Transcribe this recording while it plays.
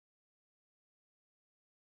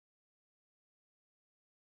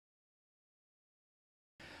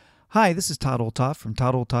Hi, this is Todd Olthoff from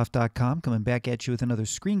toddolthoff.com coming back at you with another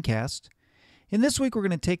screencast. In this week, we're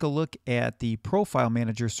going to take a look at the Profile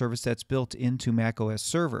Manager service that's built into macOS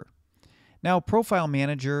Server. Now, Profile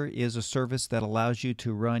Manager is a service that allows you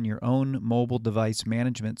to run your own mobile device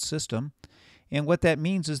management system. And what that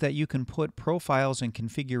means is that you can put profiles and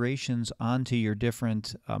configurations onto your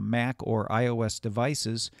different Mac or iOS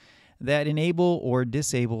devices that enable or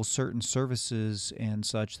disable certain services and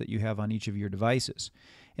such that you have on each of your devices.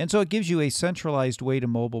 And so it gives you a centralized way to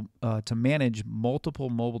manage multiple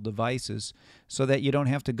mobile devices so that you don't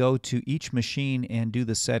have to go to each machine and do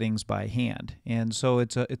the settings by hand. And so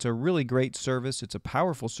it's a really great service. It's a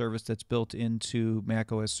powerful service that's built into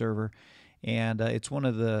macOS Server. And it's one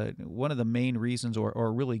of the main reasons, or a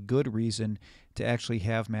really good reason, to actually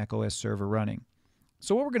have macOS Server running.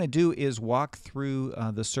 So what we're going to do is walk through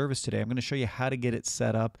the service today. I'm going to show you how to get it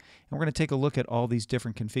set up, and we're going to take a look at all these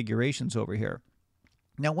different configurations over here.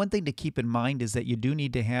 Now, one thing to keep in mind is that you do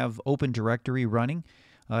need to have Open Directory running.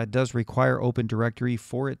 It does require Open Directory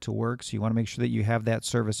for it to work, so you want to make sure that you have that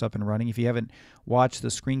service up and running. If you haven't watched the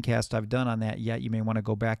screencast I've done on that yet, you may want to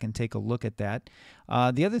go back and take a look at that.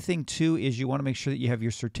 The other thing, too, is you want to make sure that you have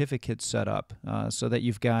your certificates set up so that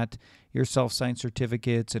you've got your self-signed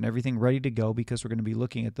certificates and everything ready to go, because we're going to be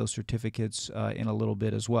looking at those certificates in a little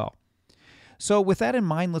bit as well. So with that in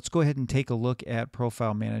mind, let's go ahead and take a look at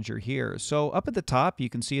Profile Manager here. So up at the top, you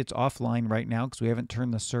can see it's offline right now because we haven't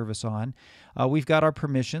turned the service on. We've got our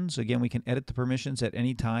permissions. Again, we can edit the permissions at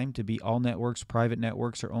any time to be all networks, private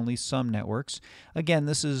networks, or only some networks. Again,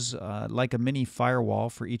 this is like a mini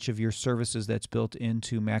firewall for each of your services that's built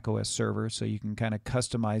into macOS Server, so you can kind of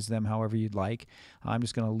customize them however you'd like. I'm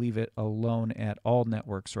just going to leave it alone at all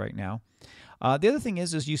networks right now. The other thing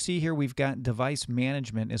is you see here we've got device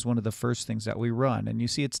management as one of the first things that we run, and you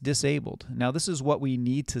see it's disabled. Now this is what we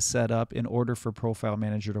need to set up in order for Profile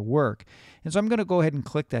Manager to work. And so I'm going to go ahead and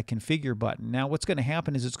click that configure button. Now what's going to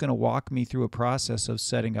happen is it's going to walk me through a process of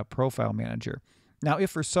setting up Profile Manager. Now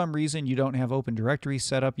if for some reason you don't have Open Directory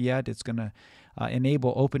set up yet, it's going to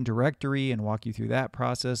enable Open Directory and walk you through that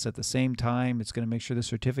process. At the same time, it's going to make sure the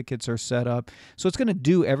certificates are set up. So it's going to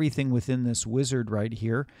do everything within this wizard right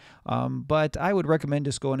here. But I would recommend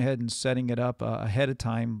just going ahead and setting it up ahead of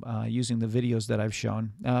time using the videos that I've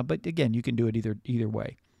shown. But again, you can do it either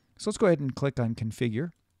way. So let's go ahead and click on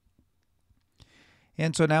Configure.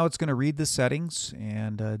 And so now it's going to read the settings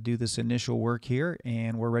and do this initial work here,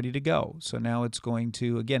 and we're ready to go. So now it's going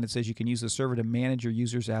to, again, it says you can use the server to manage your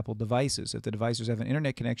users' Apple devices. If the devices have an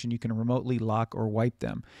internet connection, you can remotely lock or wipe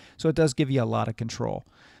them. So it does give you a lot of control.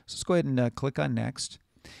 So let's go ahead and click on Next.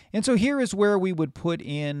 And so here is where we would put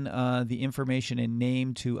in the information and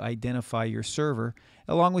name to identify your server,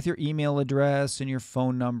 along with your email address and your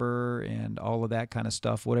phone number and all of that kind of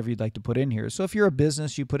stuff, whatever you'd like to put in here. So if you're a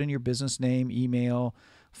business, you put in your business name, email,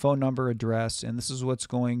 phone number, address, and this is what's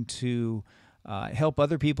going to help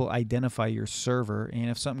other people identify your server.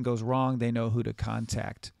 And if something goes wrong, they know who to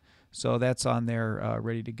contact. So that's on there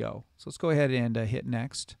ready to go. So let's go ahead and hit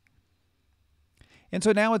Next. And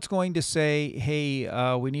so now it's going to say,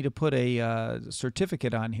 hey, we need to put a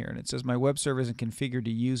certificate on here. And it says my web server isn't configured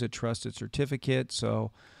to use a trusted certificate.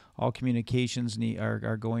 So all communications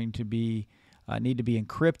are going to be need to be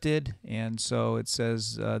encrypted. And so it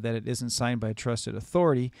says that it isn't signed by a trusted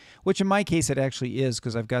authority, which in my case it actually is,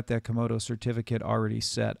 because I've got that Komodo certificate already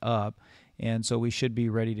set up. And so we should be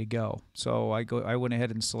ready to go. So I went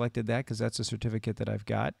ahead and selected that because that's a certificate that I've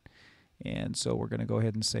got. And so we're going to go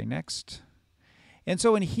ahead and say Next. And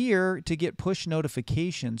so in here, to get push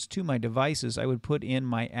notifications to my devices, I would put in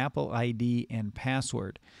my Apple ID and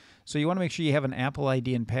password. So you want to make sure you have an Apple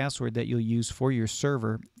ID and password that you'll use for your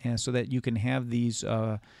server, and so that you can have these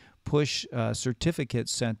push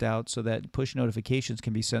certificates sent out, so that push notifications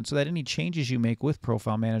can be sent, so that any changes you make with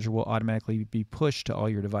Profile Manager will automatically be pushed to all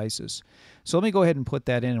your devices. So let me go ahead and put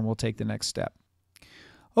that in, and we'll take the next step.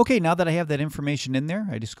 Okay, now that I have that information in there,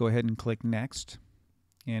 I just go ahead and click Next.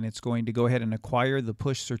 And it's going to go ahead and acquire the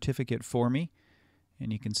push certificate for me.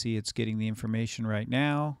 And you can see it's getting the information right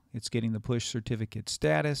now. It's getting the push certificate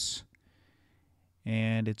status.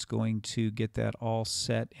 And it's going to get that all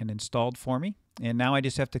set and installed for me. And now I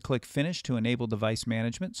just have to click Finish to enable device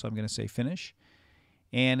management. So I'm going to say Finish.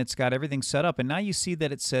 And it's got everything set up. And now you see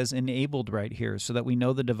that it says Enabled right here, so that we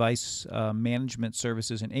know the device management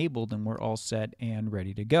service is enabled and we're all set and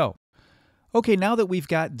ready to go. Okay, now that we've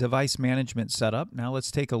got device management set up, now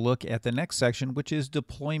let's take a look at the next section, which is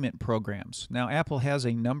deployment programs. Now, Apple has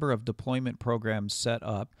a number of deployment programs set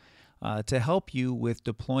up. to help you with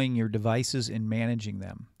deploying your devices and managing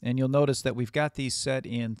them. And you'll notice that we've got these set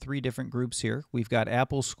in 3 different groups here. We've got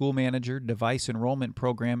Apple School Manager, Device Enrollment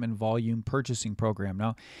Program, and Volume Purchasing Program.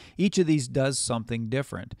 Now, each of these does something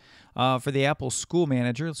different. For the Apple School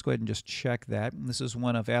Manager, let's go ahead and just check that. This is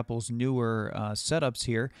one of Apple's newer setups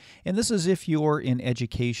here. And this is if you're in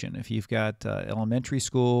education. If you've got elementary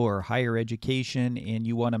school or higher education and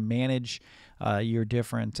you want to manage your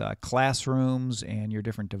different classrooms and your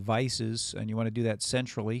different devices, and you want to do that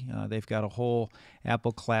centrally. They've got a whole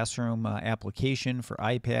Apple Classroom application for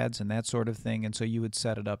iPads and that sort of thing, and so you would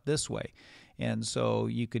set it up this way. And so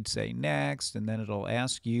you could say next, and then it'll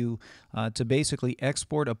ask you to basically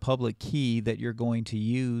export a public key that you're going to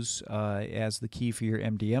use as the key for your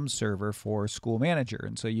MDM server for School Manager.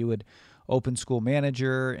 And so you would open School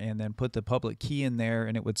Manager and then put the public key in there,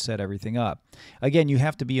 and it would set everything up. Again, you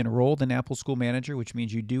have to be enrolled in Apple School Manager, which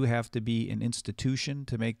means you do have to be an institution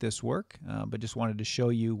to make this work, but just wanted to show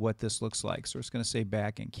you what this looks like. So we're just going to say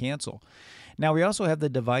back and cancel. Now we also have the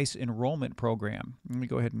Device Enrollment Program. Let me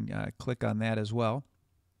go ahead and click on that as well.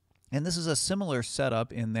 And this is a similar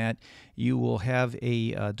setup in that you will have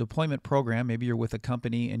a deployment program. Maybe you're with a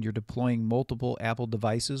company and you're deploying multiple Apple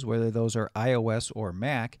devices, whether those are iOS or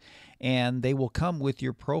Mac, and they will come with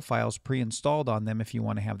your profiles pre-installed on them if you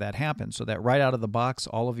want to have that happen, so that right out of the box,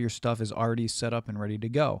 all of your stuff is already set up and ready to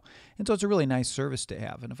go. And so it's a really nice service to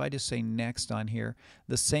have. And if I just say next on here,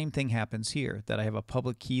 the same thing happens here, that I have a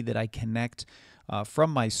public key that I connect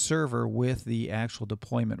from my server with the actual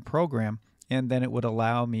deployment program. And then it would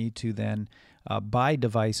allow me to then buy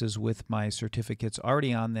devices with my certificates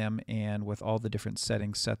already on them and with all the different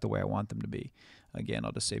settings set the way I want them to be. Again,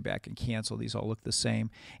 I'll just say back and cancel. These all look the same.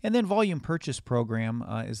 And then Volume Purchase Program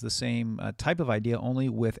is the same type of idea, only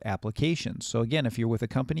with applications. So again, if you're with a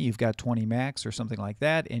company, you've got 20 Macs or something like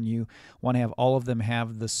that, and you want to have all of them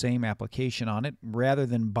have the same application on it, rather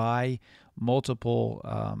than buy multiple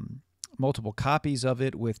copies of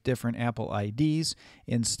it with different Apple IDs.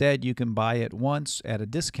 Instead, you can buy it once at a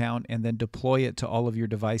discount and then deploy it to all of your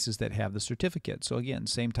devices that have the certificate. So again,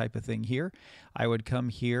 same type of thing here. I would come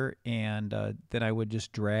here and then I would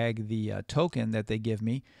just drag the token that they give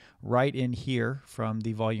me right in here from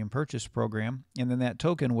the Volume Purchase Program, and then that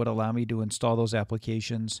token would allow me to install those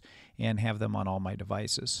applications and have them on all my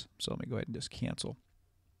devices. So let me go ahead and just cancel.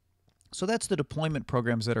 So that's the deployment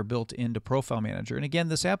programs that are built into Profile Manager. And again,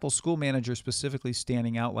 this Apple School Manager specifically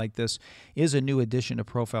standing out like this is a new addition to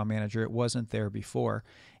Profile Manager. It wasn't there before.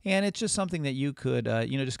 And it's just something that you could,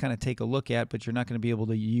 just kind of take a look at, but you're not going to be able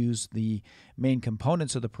to use the main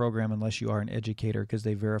components of the program unless you are an educator, because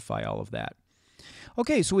they verify all of that.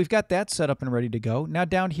 Okay, so we've got that set up and ready to go. Now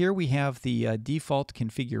down here we have the default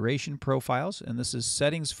configuration profiles, and this is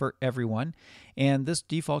settings for everyone. And this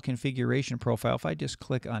default configuration profile, if I just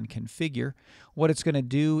click on configure, what it's going to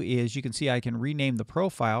do is, you can see I can rename the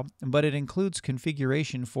profile, but it includes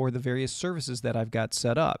configuration for the various services that I've got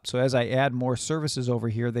set up. So as I add more services over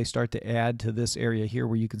here, they start to add to this area here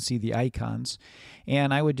where you can see the icons.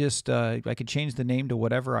 And I would just, I could change the name to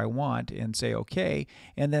whatever I want and say OK,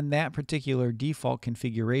 and then that particular default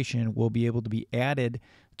configuration will be able to be added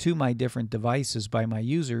to my different devices by my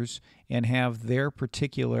users and have their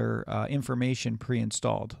particular information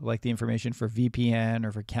pre-installed, like the information for VPN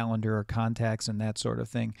or for calendar or contacts and that sort of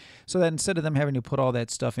thing. So that instead of them having to put all that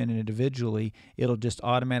stuff in individually, it'll just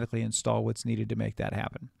automatically install what's needed to make that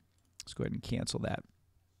happen. Let's go ahead and cancel that.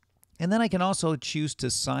 And then I can also choose to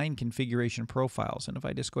sign configuration profiles. And if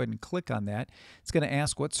I just go ahead and click on that, it's going to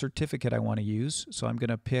ask what certificate I want to use. So I'm going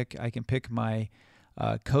to pick, I can pick my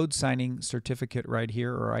code signing certificate right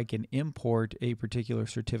here, or I can import a particular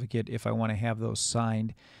certificate if I want to have those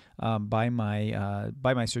signed by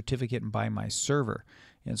my certificate and by my server.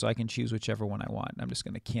 And so I can choose whichever one I want. I'm just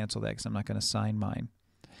going to cancel that because I'm not going to sign mine.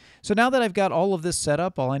 So now that I've got all of this set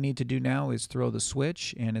up, all I need to do now is throw the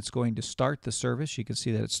switch, and it's going to start the service. You can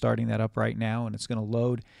see that it's starting that up right now, and it's going to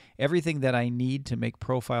load everything that I need to make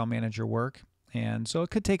Profile Manager work. And so it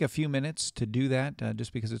could take a few minutes to do that,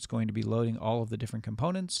 just because it's going to be loading all of the different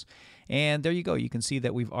components. And there you go. You can see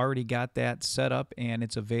that we've already got that set up, and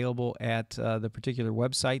it's available at the particular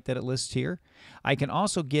website that it lists here. I can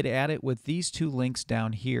also get at it with these 2 links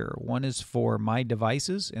down here. One is for my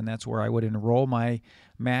devices, and that's where I would enroll my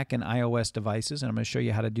Mac and iOS devices, and I'm going to show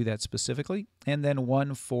you how to do that specifically. And then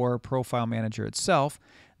one for Profile Manager itself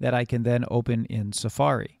that I can then open in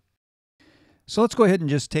Safari. So let's go ahead and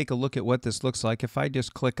just take a look at what this looks like. If I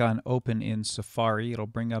just click on Open in Safari, it'll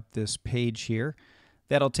bring up this page here.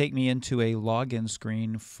 That'll take me into a login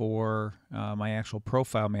screen for my actual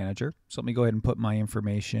Profile Manager. So let me go ahead and put my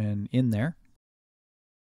information in there.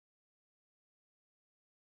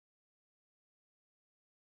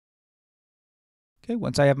 Okay,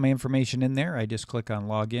 once I have my information in there, I just click on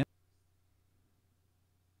Login.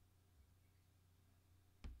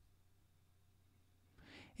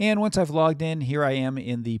 And once I've logged in, here I am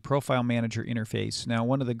in the Profile Manager interface. Now,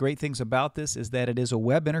 one of the great things about this is that it is a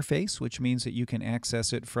web interface, which means that you can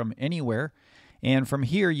access it from anywhere. And from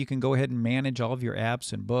here, you can go ahead and manage all of your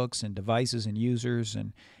apps and books and devices and users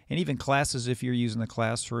and even classes if you're using the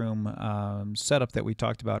classroom setup that we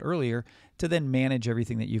talked about earlier to then manage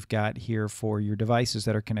everything that you've got here for your devices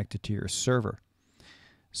that are connected to your server.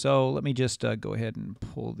 So let me just go ahead and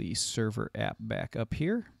pull the server app back up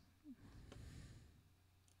here.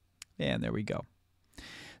 And there we go.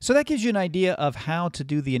 So that gives you an idea of how to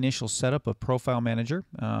do the initial setup of Profile Manager.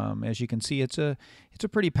 As you can see, it's a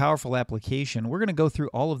pretty powerful application. We're going to go through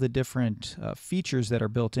all of the different features that are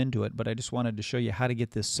built into it, but I just wanted to show you how to get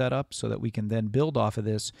this set up so that we can then build off of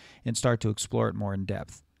this and start to explore it more in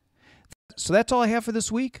depth. So that's all I have for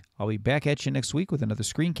this week. I'll be back at you next week with another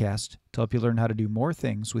screencast to help you learn how to do more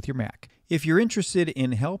things with your Mac. If you're interested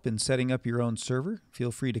in help in setting up your own server, feel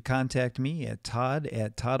free to contact me at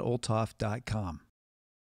todd@toddolthoff.com.